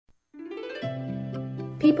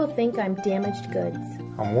People think I'm damaged goods.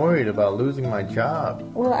 I'm worried about losing my job.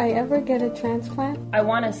 Will I ever get a transplant? I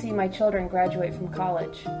want to see my children graduate from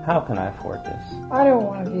college. How can I afford this? I don't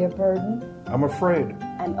want to be a burden. I'm afraid.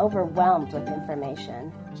 I'm overwhelmed with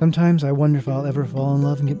information. Sometimes I wonder if I'll ever fall in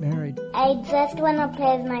love and get married. I just want to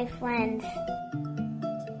play with my friends.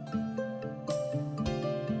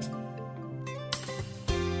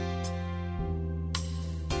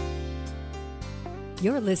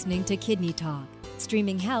 You're listening to Kidney Talk,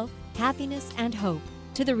 streaming health, happiness, and hope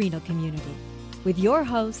to the renal community, with your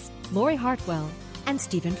hosts, Lori Hartwell and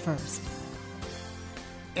Stephen Furst.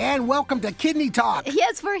 And welcome to Kidney Talk.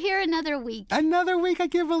 Yes, we're here another week. Another week. I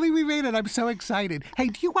can't believe we made it. I'm so excited. Hey,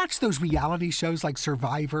 do you watch those reality shows like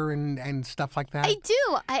Survivor and stuff like that? I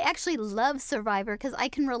do. I actually love Survivor because I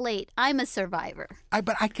can relate. I'm a survivor.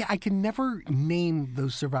 But I can never name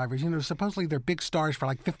those survivors. You know, supposedly they're big stars for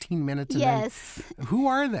like 15 minutes. And yes. Then, who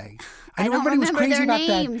are they? I know everybody was crazy about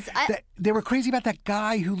names. They were crazy about that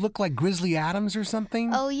guy who looked like Grizzly Adams or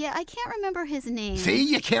something. Oh, yeah. I can't remember his name. See,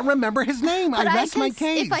 you can't remember his name. But I rest my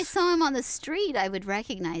case. If I saw him on the street, I would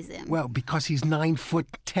recognize him. Well, because he's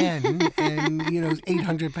 9'10" and,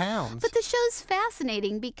 800 pounds. But the show's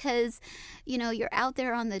fascinating because, you're out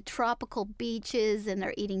there on the tropical beaches and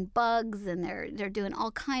they're eating bugs and they're doing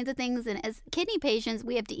all kinds of things. And as kidney patients,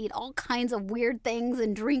 we have to eat all kinds of weird things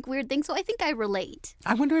and drink weird things. So I think I relate.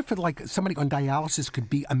 I wonder if somebody on dialysis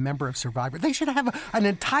could be a member of Survivor. They should have an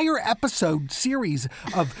entire episode series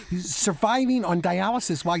of surviving on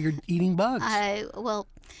dialysis while you're eating bugs.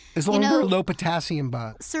 As long as they're low potassium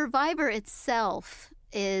bugs. Survivor itself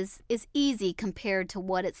is easy compared to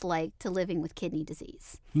what it's like to living with kidney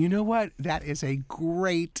disease. You know what? That is a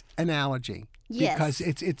great analogy. Yes. Because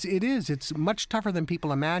it's much tougher than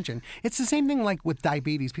people imagine. It's the same thing like with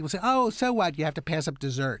diabetes. People say, oh, so what? You have to pass up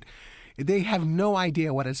dessert. They have no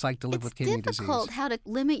idea what it's like to live with kidney disease. It's difficult how to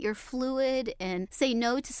limit your fluid and say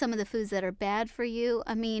no to some of the foods that are bad for you.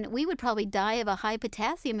 I mean, we would probably die of a high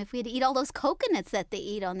potassium if we had to eat all those coconuts that they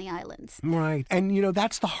eat on the islands. Right. And,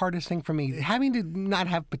 that's the hardest thing for me. Having to not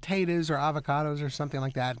have potatoes or avocados or something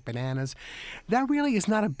like that, bananas, that really is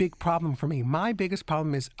not a big problem for me. My biggest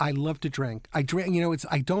problem is I love to drink. I drink,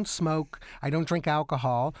 I don't smoke. I don't drink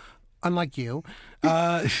alcohol. Unlike you.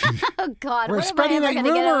 Oh, God. We're spreading that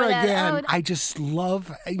rumor again. Oh. I just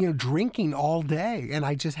love, drinking all day. And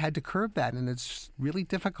I just had to curb that. And it's really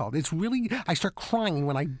difficult. I start crying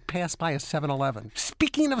when I pass by a 7-Eleven.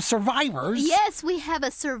 Speaking of survivors. Yes, we have a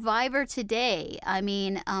survivor today. I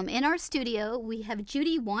mean, in our studio, we have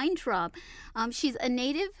Judy Weintraub. She's a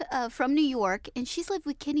native from New York, and she's lived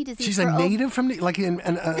with kidney disease. She's a native from, like an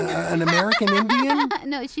American Indian?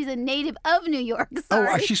 No, she's a native of New York. Sorry.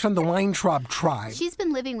 Oh, she's from the Weintraub tribe. She's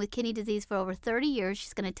been living with kidney disease for over 30 years.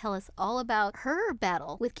 She's going to tell us all about her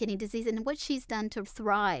battle with kidney disease and what she's done to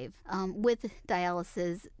thrive with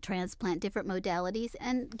dialysis, transplant, different modalities,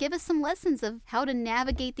 and give us some lessons of how to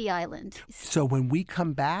navigate the island. So when we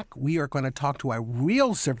come back, we are going to talk to a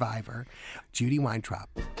real survivor, Judy Weintraub.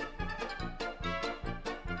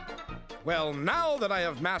 Well, now that I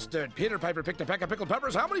have mastered Peter Piper picked a peck of pickled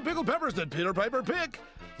peppers, how many pickled peppers did Peter Piper pick?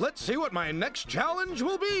 Let's see what my next challenge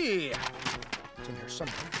will be. It's in here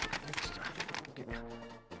somewhere.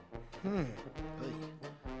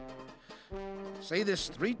 Say this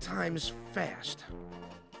 3 times fast.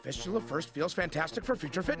 Fistula first feels fantastic for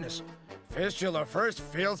future fitness. Fistula first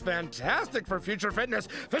feels fantastic for future fitness.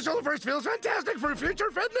 Fistula first feels fantastic for future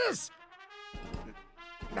fitness.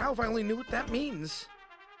 Now if I only knew what that means.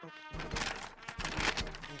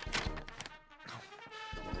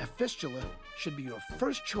 A fistula should be your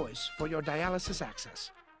first choice for your dialysis access.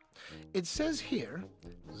 It says here,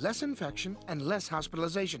 less infection and less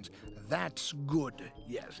hospitalizations. That's good.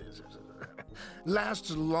 Yes.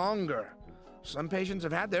 Lasts longer. Some patients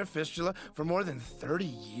have had their fistula for more than 30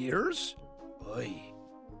 years. Oy.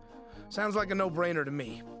 Sounds like a no-brainer to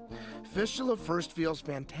me. Fistula First feels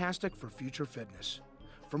fantastic for future fitness.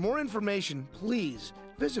 For more information, please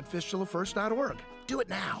visit fistulafirst.org. Do it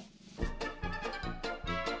now.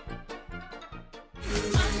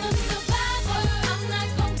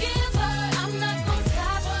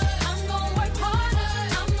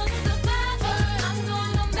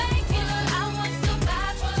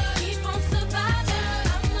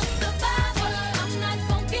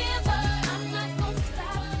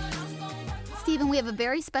 We have a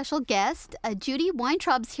very special guest. Judy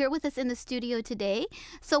Weintraub's here with us in the studio today.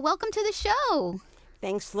 So welcome to the show.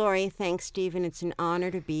 Thanks, Lori. Thanks, Stephen. It's an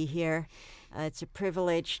honor to be here. It's a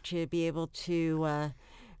privilege to be able to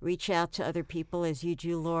reach out to other people as you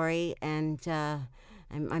do, Lori, and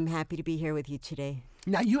I'm happy to be here with you today.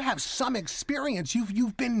 Now, you have some experience.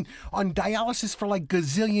 You've been on dialysis for like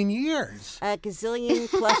gazillion years. A gazillion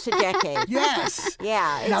plus a decade. Yes.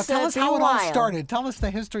 Yeah. Now, tell us how it all started. Tell us the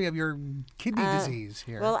history of your kidney disease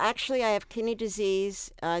here. Well, actually, I have kidney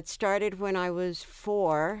disease. It started when I was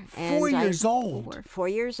 4. 4 years old. 4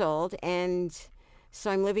 years old. And so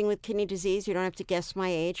I'm living with kidney disease. You don't have to guess my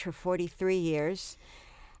age, for 43 years.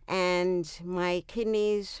 And my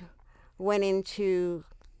kidneys went into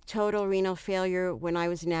total renal failure when I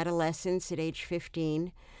was in adolescence at age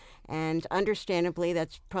 15. And understandably,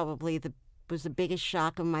 that's probably was the biggest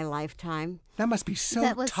shock of my lifetime. That must be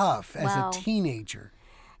so tough as a teenager.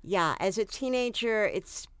 Yeah, as a teenager,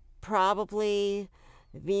 it's probably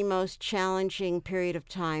the most challenging period of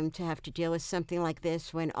time to have to deal with something like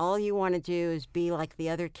this, when all you want to do is be like the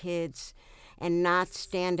other kids and not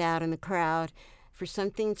stand out in the crowd. For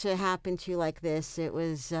something to happen to you like this, it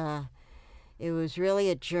was really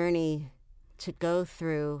a journey to go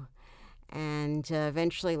through, and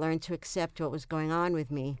eventually learn to accept what was going on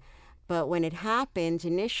with me. But when it happened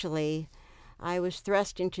initially, I was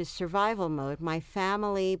thrust into survival mode. My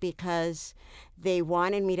family, because they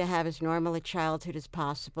wanted me to have as normal a childhood as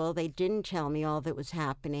possible, they didn't tell me all that was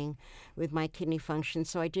happening with my kidney function,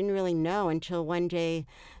 so I didn't really know until one day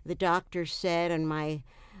the doctor said on my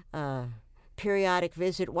periodic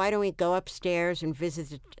visit, "Why don't we go upstairs and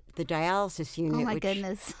visit the dialysis unit?" Oh, my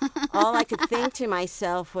goodness. All I could think to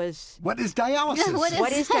myself was, what is dialysis?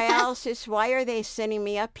 What is dialysis? Why are they sending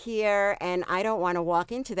me up here? And I don't want to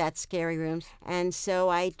walk into that scary room. And so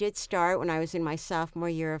I did start when I was in my sophomore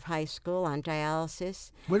year of high school on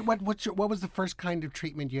dialysis. What was the first kind of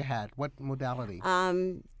treatment you had? What modality?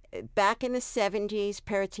 Back in the 70s,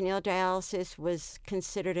 peritoneal dialysis was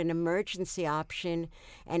considered an emergency option,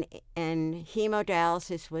 and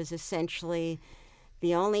hemodialysis was essentially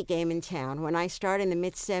the only game in town. When I started in the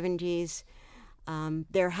mid-70s,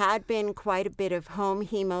 there had been quite a bit of home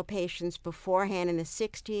hemo patients beforehand in the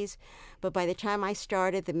 60s, but by the time I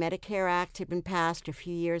started, the Medicare Act had been passed a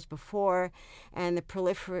few years before, and the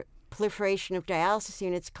proliferation of dialysis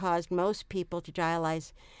units caused most people to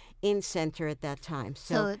dialyze in-center at that time.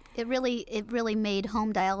 So it really made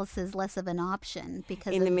home dialysis less of an option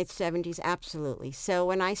because in the mid-70s, absolutely. So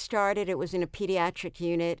when I started, it was in a pediatric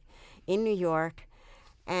unit in New York,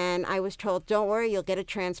 and I was told, "Don't worry, you'll get a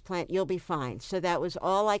transplant, you'll be fine." So that was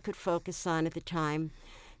all I could focus on at the time.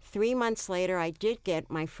 3 months later, I did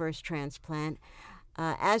get my first transplant.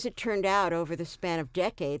 As it turned out, over the span of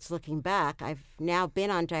decades, looking back, I've now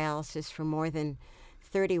been on dialysis for more than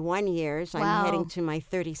 31 years. Wow. I'm heading to my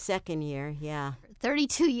 32nd year, yeah.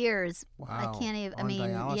 32 years. Wow. I can't even,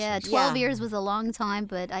 dialysis. 12 years was a long time,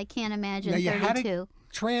 but I can't imagine now, you 32. had a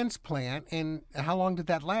transplant, and how long did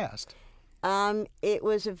that last? It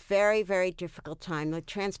was a very, very difficult time. The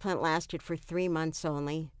transplant lasted for 3 months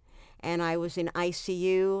only, and I was in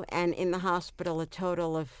ICU and in the hospital a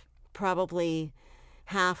total of probably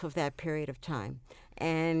half of that period of time.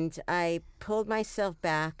 And I pulled myself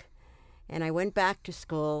back, and I went back to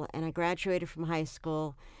school, and I graduated from high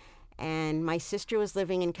school, and my sister was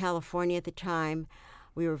living in California at the time.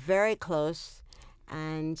 We were very close,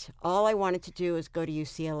 and all I wanted to do was go to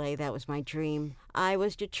UCLA. That was my dream. I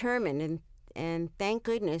was determined, and thank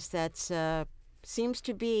goodness that seems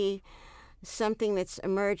to be something that's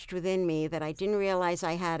emerged within me that I didn't realize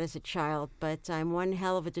I had as a child, but I'm one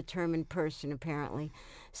hell of a determined person, apparently.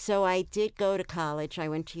 So I did go to college. I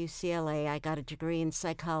went to UCLA. I got a degree in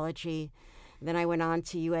psychology. Then I went on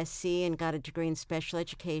to USC and got a degree in special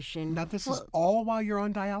education. Now, this is all while you're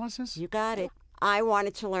on dialysis? You got it. I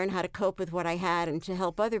wanted to learn how to cope with what I had and to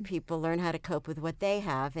help other people learn how to cope with what they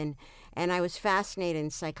have. And I was fascinated in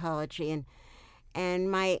psychology.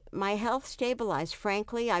 And my health stabilized.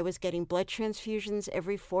 Frankly, I was getting blood transfusions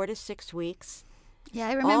every 4 to 6 weeks. Yeah,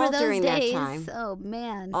 I remember all those during days. That time. Oh,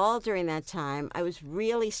 man. All during that time. I was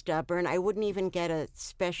really stubborn. I wouldn't even get a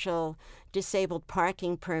special disabled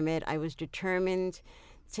parking permit. I was determined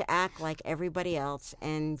to act like everybody else.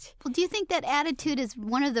 And well, do you think that attitude is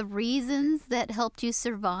one of the reasons that helped you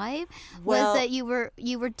survive? Well, was that you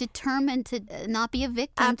were determined to not be a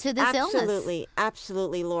victim to this illness?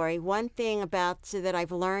 Absolutely, Lori. One thing that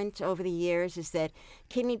I've learned over the years is that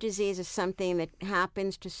kidney disease is something that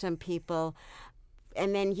happens to some people,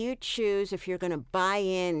 and then you choose if you're going to buy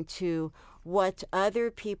into what other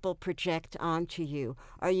people project onto you.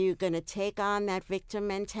 Are you going to take on that victim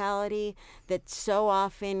mentality that so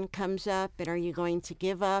often comes up, and are you going to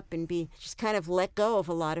give up and be just kind of let go of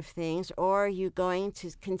a lot of things, or are you going to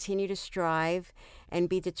continue to strive and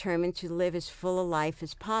be determined to live as full a life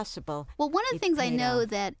as possible. Well, one of the It things I paid know off.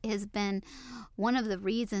 that has been one of the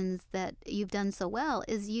reasons that you've done so well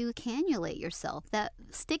is you cannulate yourself, that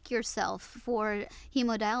stick yourself for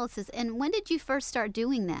hemodialysis. And when did you first start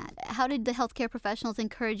doing that? How did the healthcare professionals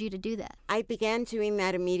encourage you to do that? I began doing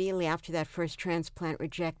that immediately after that first transplant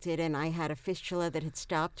rejected, and I had a fistula that had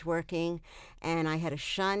stopped working, and I had a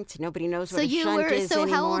shunt. Nobody knows what a shunt is anymore.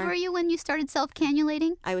 So how old were you when you started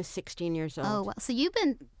self-cannulating? I was 16 years old. Oh, wow. So you've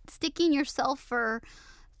been sticking yourself for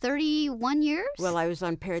 31 years? Well, I was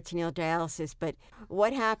on peritoneal dialysis, but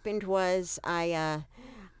what happened was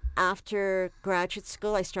after graduate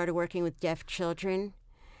school, I started working with deaf children,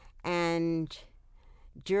 and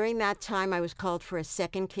during that time, I was called for a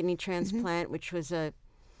second kidney transplant, which was a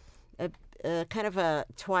kind of a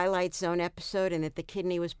Twilight Zone episode, and that the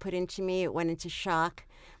kidney was put into me. It went into shock.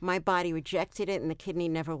 My body rejected it, and the kidney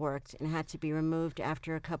never worked and had to be removed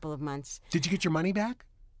after a couple of months. Did you get your money back?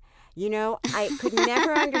 You know, I could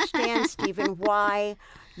never understand, Stephen, why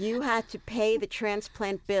you had to pay the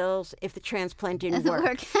transplant bills if the transplant didn't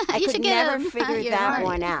work. I You could should get never figure that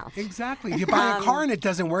one out. Exactly. If you buy a car and it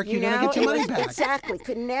doesn't work, you're going to get your money back. Exactly.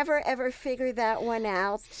 Could never, ever figure that one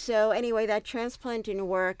out. So anyway, that transplant didn't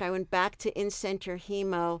work. I went back to in-center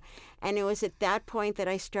hemo, and it was at that point that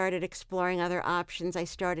I started exploring other options. I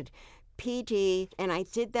started PD, and I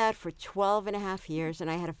did that for 12 and a half years, and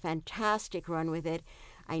I had a fantastic run with it.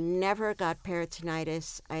 I never got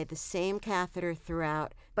peritonitis. I had the same catheter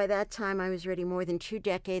throughout. By that time, I was ready more than 2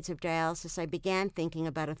 decades of dialysis. I began thinking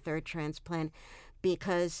about a third transplant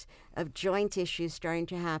because of joint issues starting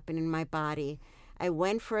to happen in my body. I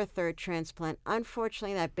went for a third transplant.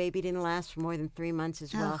 Unfortunately, that baby didn't last for more than 3 months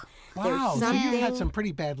as well. Wow, so you've had some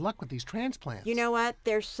pretty bad luck with these transplants. You know what?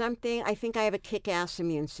 There's something, I think I have a kick-ass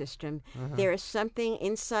immune system. There is something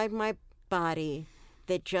inside my body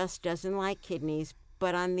that just doesn't like kidneys.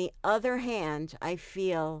 But on the other hand, I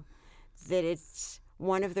feel that it's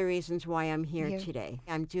one of the reasons why I'm here today.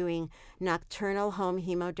 I'm doing nocturnal home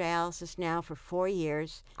hemodialysis now for 4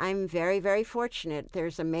 years. I'm very, very fortunate.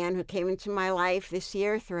 There's a man who came into my life this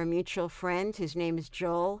year through a mutual friend. His name is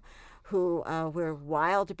Joel, who we're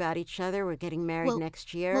wild about each other. We're getting married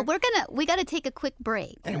next year. Well, we got to take a quick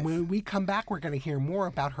break. And when we come back, we're going to hear more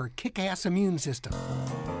about her kick-ass immune system.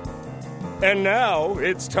 And now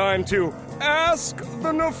it's time to Ask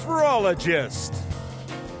the Nephrologist.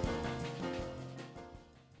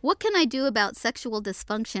 What can I do about sexual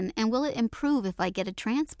dysfunction, and will it improve if I get a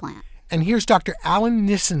transplant? And here's Dr. Alan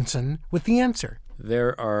Nissenson with the answer.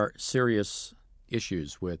 There are serious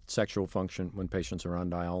issues with sexual function when patients are on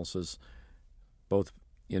dialysis, both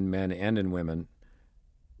in men and in women,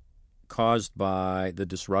 caused by the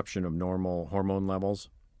disruption of normal hormone levels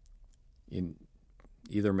in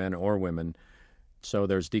either men or women. So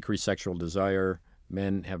there's decreased sexual desire.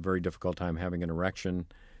 Men have very difficult time having an erection.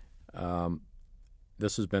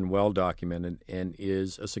 This has been well documented and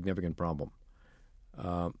is a significant problem.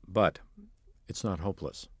 But it's not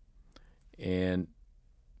hopeless. And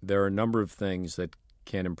there are a number of things that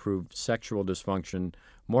can improve sexual dysfunction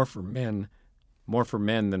more for men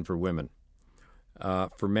than for women.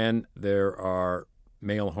 For men, there are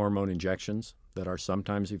male hormone injections that are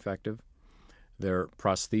sometimes effective. There are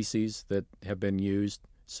prostheses that have been used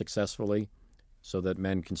successfully so that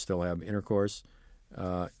men can still have intercourse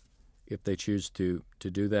if they choose to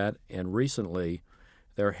do that. And recently,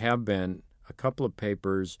 there have been a couple of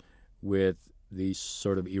papers with these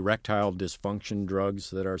sort of erectile dysfunction drugs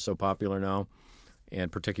that are so popular now,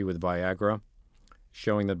 and particularly with Viagra,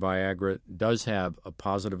 showing that Viagra does have a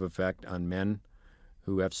positive effect on men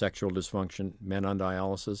who have sexual dysfunction, men on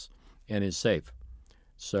dialysis, and is safe.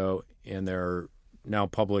 So, and there are now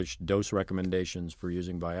published dose recommendations for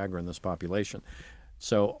using Viagra in this population.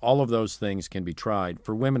 So all of those things can be tried.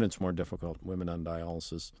 For women, it's more difficult, women on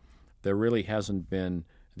dialysis. There really hasn't been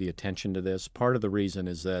the attention to this. Part of the reason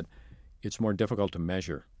is that it's more difficult to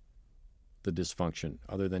measure the dysfunction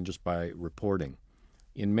other than just by reporting.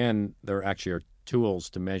 In men, there actually are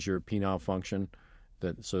tools to measure penile function,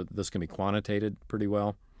 so this can be quantitated pretty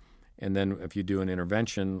well. And then if you do an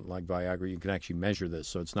intervention like Viagra, you can actually measure this.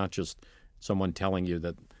 So it's not just someone telling you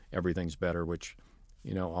that everything's better, which,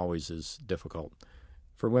 always is difficult.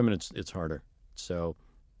 For women, it's harder. So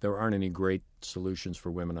there aren't any great solutions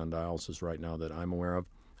for women on dialysis right now that I'm aware of.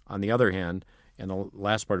 On the other hand, and the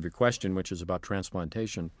last part of your question, which is about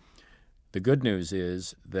transplantation, the good news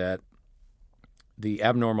is that the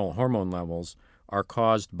abnormal hormone levels are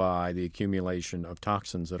caused by the accumulation of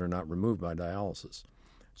toxins that are not removed by dialysis.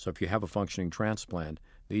 So if you have a functioning transplant,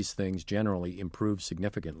 these things generally improve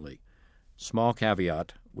significantly. Small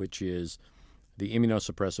caveat, which is the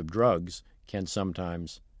immunosuppressive drugs can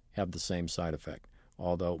sometimes have the same side effect,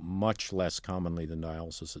 although much less commonly than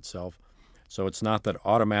dialysis itself. So it's not that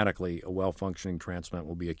automatically a well-functioning transplant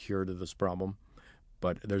will be a cure to this problem,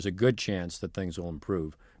 but there's a good chance that things will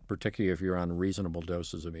improve, particularly if you're on reasonable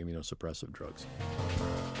doses of immunosuppressive drugs.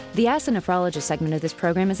 The Ask the Nephrologist segment of this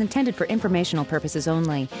program is intended for informational purposes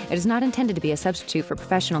only. It is not intended to be a substitute for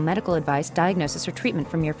professional medical advice, diagnosis, or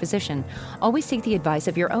treatment from your physician. Always seek the advice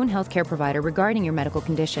of your own healthcare provider regarding your medical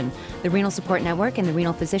condition. The Renal Support Network and the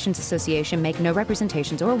Renal Physicians Association make no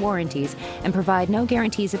representations or warranties and provide no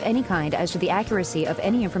guarantees of any kind as to the accuracy of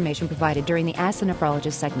any information provided during the Ask the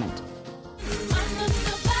Nephrologist segment.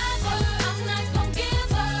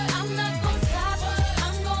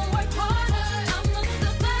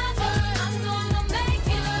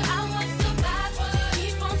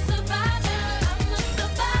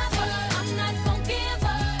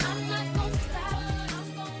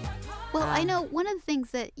 I know one of the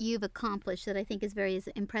things that you've accomplished that I think is very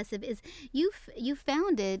impressive is you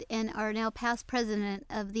founded and are now past president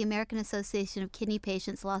of the American Association of Kidney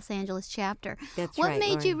Patients Los Angeles chapter. That's what right, made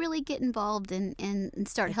Lauren. you really get involved and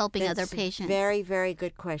start helping other patients? Very, very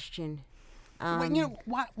good question. Why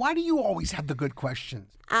do you always have the good questions?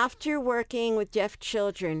 After working with deaf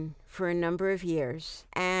children for a number of years,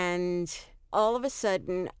 and all of a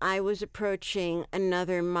sudden I was approaching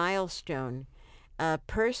another milestone.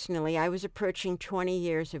 Personally, I was approaching 20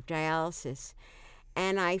 years of dialysis,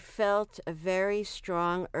 and I felt a very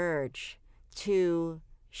strong urge to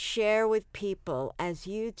share with people, as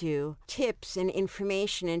you do, tips and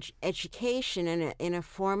information and education in a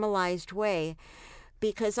formalized way,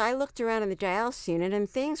 because I looked around in the dialysis unit and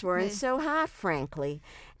things weren't so hot, frankly,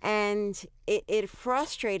 and it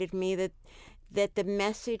frustrated me that the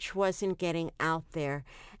message wasn't getting out there,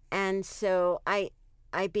 and so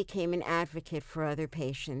I became an advocate for other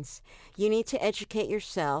patients. You need to educate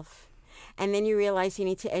yourself, and then you realize you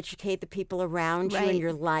need to educate the people around you in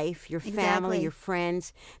your life, your family, your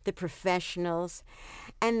friends, the professionals.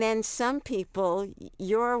 And then some people,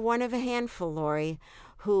 you're one of a handful, Lori,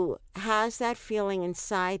 who has that feeling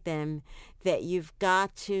inside them that you've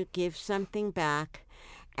got to give something back.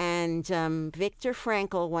 And Viktor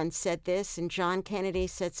Frankl once said this, and John Kennedy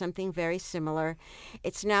said something very similar.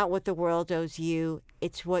 It's not what the world owes you,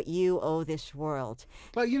 it's what you owe this world.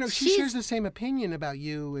 Well, she shares the same opinion about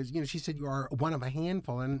you as, she said you are one of a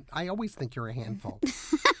handful, and I always think you're a handful.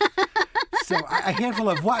 So a handful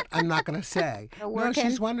of what? I'm not going to say. No,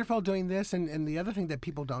 she's wonderful doing this, and the other thing that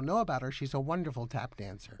people don't know about her, she's a wonderful tap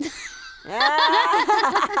dancer.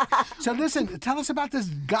 So listen, tell us about this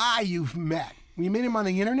guy you've met. You met him on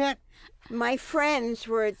the internet? My friends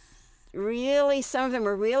were some of them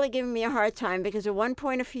were really giving me a hard time because at one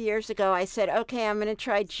point a few years ago I said, okay, I'm going to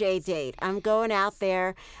try JDate. I'm going out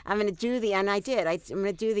there. I'm going to do and I did. I'm going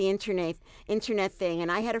to do the internet thing.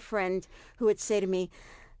 And I had a friend who would say to me,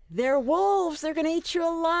 they're wolves. They're going to eat you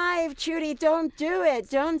alive. Judy, don't do it.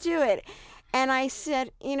 Don't do it. And I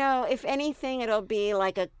said, if anything, it'll be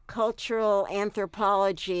like a cultural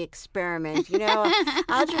anthropology experiment.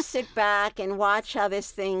 I'll just sit back and watch how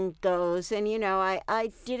this thing goes. And,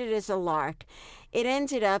 I did it as a lark. It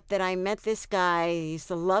ended up that I met this guy. He's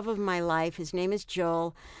the love of my life. His name is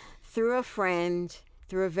Joel, through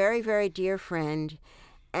a very, very dear friend.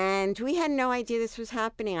 And we had no idea this was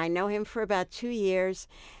happening. I know him for about 2 years.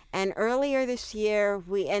 And earlier this year,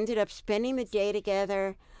 we ended up spending the day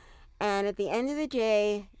together. And at the end of the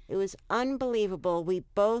day, it was unbelievable. We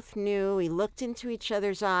both knew, we looked into each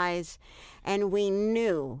other's eyes, and we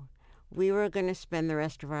knew we were going to spend the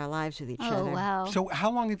rest of our lives with each other. Oh, wow. So how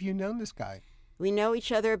long have you known this guy? We know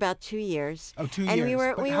each other about 2 years. Oh, 2 years. And we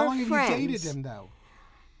were how long friends. Have you dated him, though?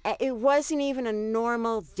 It wasn't even a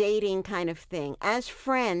normal dating kind of thing. As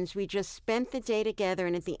friends, we just spent the day together,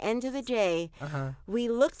 and at the end of the day, we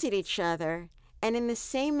looked at each other. And in the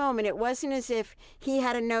same moment, it wasn't as if he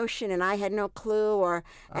had a notion and I had no clue, or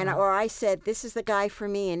I said, this is the guy for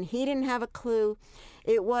me, and he didn't have a clue.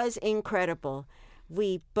 It was incredible.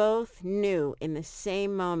 We both knew in the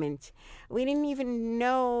same moment. We didn't even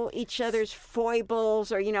know each other's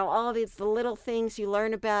foibles or, all the little things you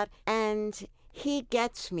learn about. And he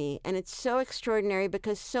gets me. And it's so extraordinary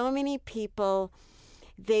because so many people,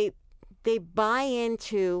 they buy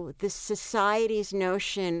into the society's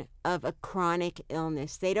notion of a chronic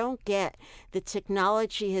illness. They don't get the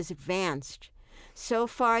technology has advanced so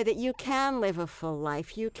far that you can live a full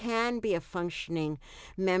life. You can be a functioning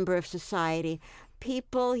member of society.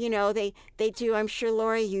 People, they do, I'm sure,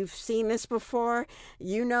 Lori, you've seen this before.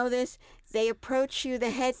 You know this. They approach you, the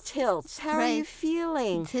head tilts. How are you Right.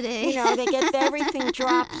 feeling? Today. You know, they get everything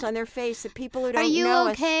drops on their face. The people who don't Are you know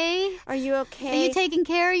okay? Are you okay? Are you taking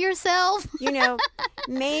care of yourself? You know,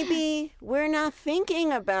 maybe we're not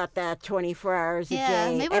thinking about that 24 hours a Yeah,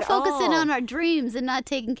 day. maybe we're at focusing all. on our dreams and not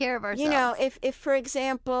taking care of ourselves. You know, if for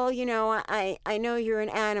example, you know, I know you're an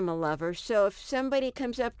animal lover, so if somebody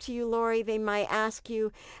comes up to you, Lori, they might ask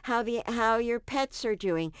you how your pets are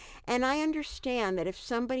doing. And I understand that if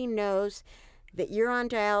somebody knows that you're on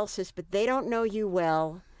dialysis, but they don't know you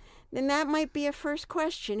well, then that might be a first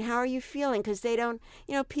question. How are you feeling? Because they don't,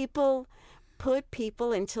 you know, people put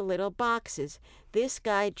people into little boxes. This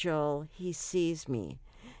guy, Joel, he sees me.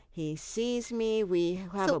 He sees me. We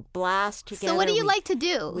have a blast together. So what do you like to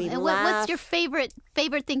do? We And laugh, what's your favorite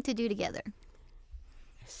thing to do together?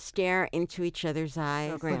 stare into each other's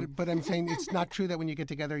eyes. But I'm saying it's not true that when you get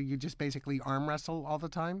together, you just basically arm wrestle all the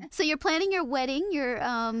time? So you're planning your wedding.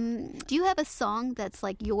 Do you have a song that's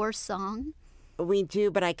like your song? We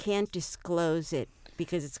do, but I can't disclose it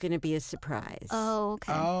because it's going to be a surprise. Oh,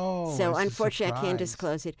 okay. Oh, so it's a unfortunately, I can't surprise.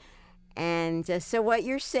 disclose it. And so what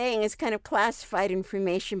you're saying is kind of classified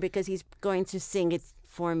information because he's going to sing it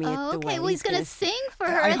for me at the Okay, wedding. well, he's going to sing for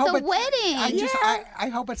her I at hope the it- wedding. I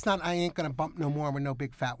hope it's not I Ain't Gonna Bump No More with No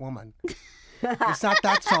Big Fat Woman. It's not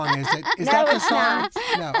that song, is it? Is No, that the it's song? not.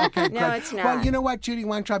 No, okay, No, good. it's not. Well, you know what, Judy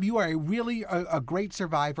Weintraub, you are a great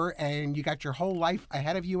survivor, and you got your whole life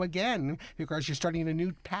ahead of you again because you're starting a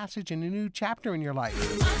new passage and a new chapter in your life.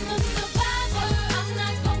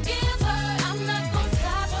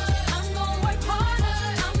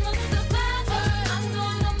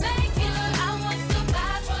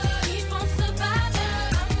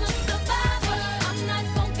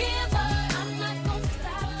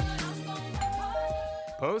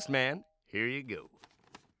 Postman, here you go.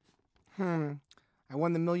 I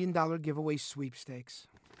won the $1 million giveaway sweepstakes.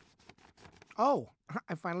 Oh,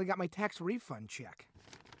 I finally got my tax refund check.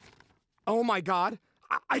 Oh my God,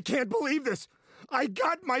 I can't believe this. I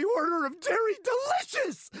got my order of Dairy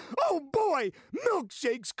Delicious. Oh boy,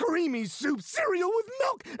 milkshakes, creamy soup, cereal with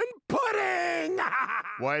milk, and pudding.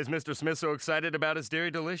 Why is Mr. Smith so excited about his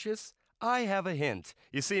Dairy Delicious? I have a hint.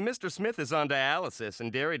 You see, Mr. Smith is on dialysis,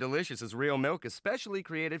 and Dairy Delicious is real milk especially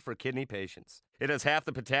created for kidney patients. It has half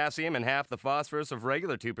the potassium and half the phosphorus of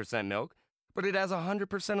regular 2% milk, but it has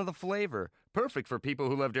 100% of the flavor. Perfect for people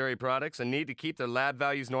who love dairy products and need to keep their lab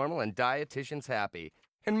values normal and dietitians happy.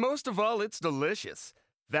 And most of all, it's delicious.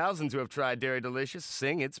 Thousands who have tried Dairy Delicious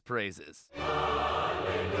sing its praises.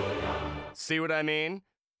 See what I mean?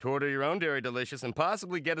 To order your own Dairy Delicious and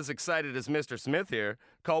possibly get as excited as Mr. Smith here,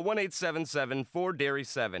 call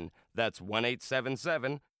 1-877-4-DAIRY-7. That's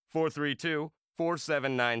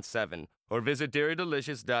 1-877-432-4797. Or visit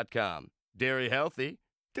dairydelicious.com. Dairy healthy,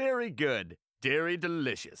 dairy good, Dairy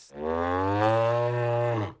Delicious.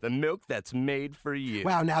 The milk that's made for you.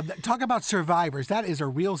 Wow, now talk about survivors. That is a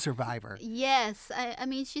real survivor. Yes. I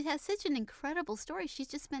mean, she has such an incredible story. She's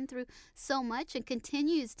just been through so much and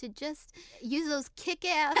continues to just use those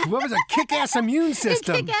kick-ass... What was a kick-ass immune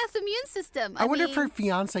system? Kick-ass immune system. I wonder if her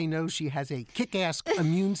fiancé knows she has a kick-ass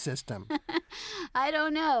immune system. I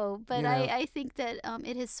don't know, but You know. I think that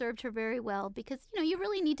it has served her very well because, you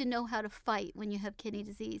really need to know how to fight when you have kidney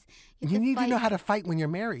disease. You need to know how to fight when you're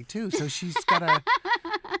married, too. So she's got a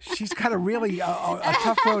really a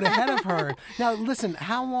tough road ahead of her. Now, listen,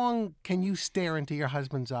 how long can you stare into your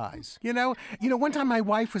husband's eyes? You know, one time my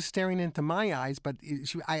wife was staring into my eyes, but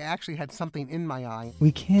I actually had something in my eye.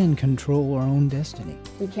 We can control our own destiny.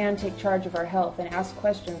 We can take charge of our health and ask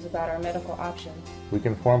questions about our medical options. We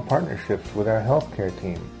can form partnerships with our healthcare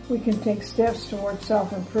team. We can take steps toward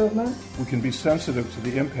self-improvement. We can be sensitive to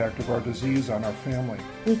the impact of our disease on our family.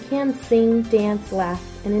 We can sing, dance, laugh,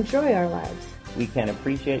 and enjoy our lives. We can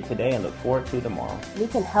appreciate today and look forward to tomorrow. We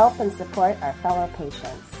can help and support our fellow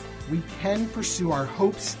patients. We can pursue our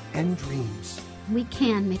hopes and dreams. We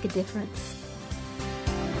can make a difference.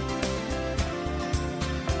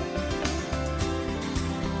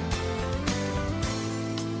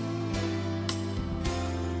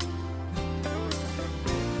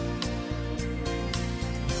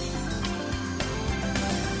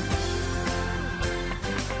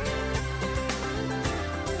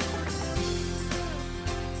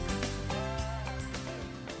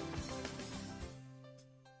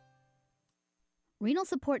 Renal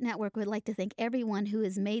Support Network would like to thank everyone who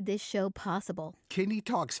has made this show possible. Kidney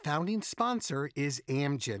Talk's founding sponsor is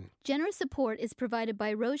Amgen. Generous support is provided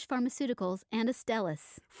by Roche Pharmaceuticals and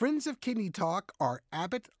Astellas. Friends of Kidney Talk are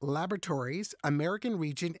Abbott Laboratories, American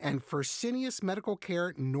Region, and Fresenius Medical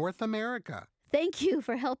Care North America. Thank you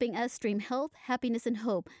for helping us stream health, happiness, and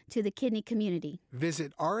hope to the kidney community.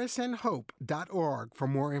 Visit rsnhope.org for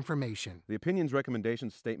more information. The opinions,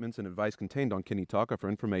 recommendations, statements, and advice contained on Kidney Talk are for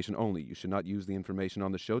information only. You should not use the information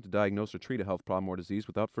on the show to diagnose or treat a health problem or disease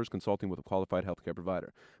without first consulting with a qualified healthcare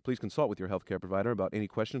provider. Please consult with your healthcare provider about any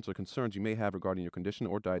questions or concerns you may have regarding your condition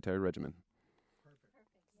or dietary regimen.